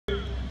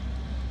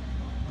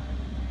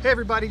Hey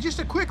everybody, just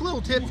a quick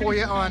little tip for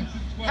you on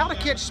how to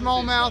catch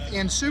smallmouth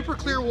in super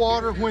clear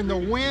water when the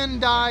wind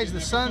dies, the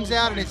sun's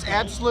out, and it's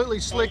absolutely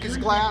slick as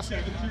glass,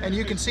 and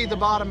you can see the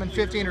bottom in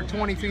 15 or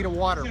 20 feet of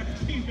water.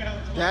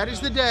 That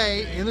is the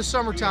day in the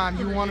summertime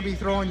you want to be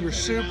throwing your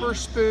Super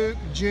Spook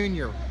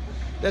Junior.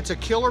 That's a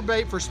killer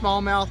bait for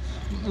smallmouth.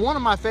 One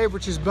of my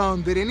favorites is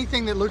bone, but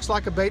anything that looks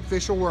like a bait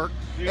fish will work.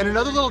 And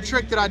another little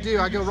trick that I do,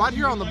 I go right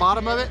here on the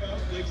bottom of it,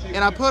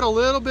 and I put a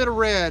little bit of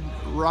red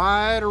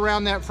right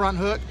around that front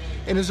hook.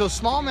 And as those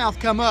smallmouth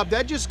come up,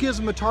 that just gives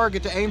them a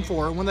target to aim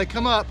for. And when they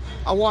come up,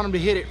 I want them to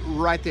hit it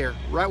right there,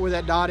 right where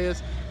that dot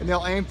is, and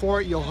they'll aim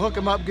for it. You'll hook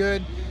them up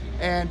good.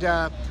 And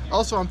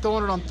also I'm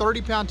throwing it on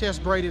 30-pound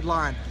test braided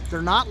line.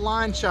 They're not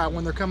line shy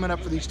when they're coming up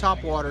for these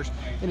top waters.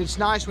 And it's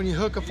nice when you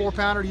hook a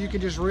 4-pounder, you can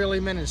just reel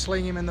him in and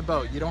sling him in the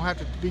boat. You don't have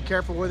to be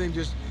careful with him,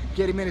 just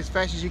get him in as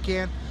fast as you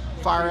can,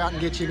 fire out and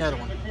get you another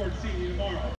one.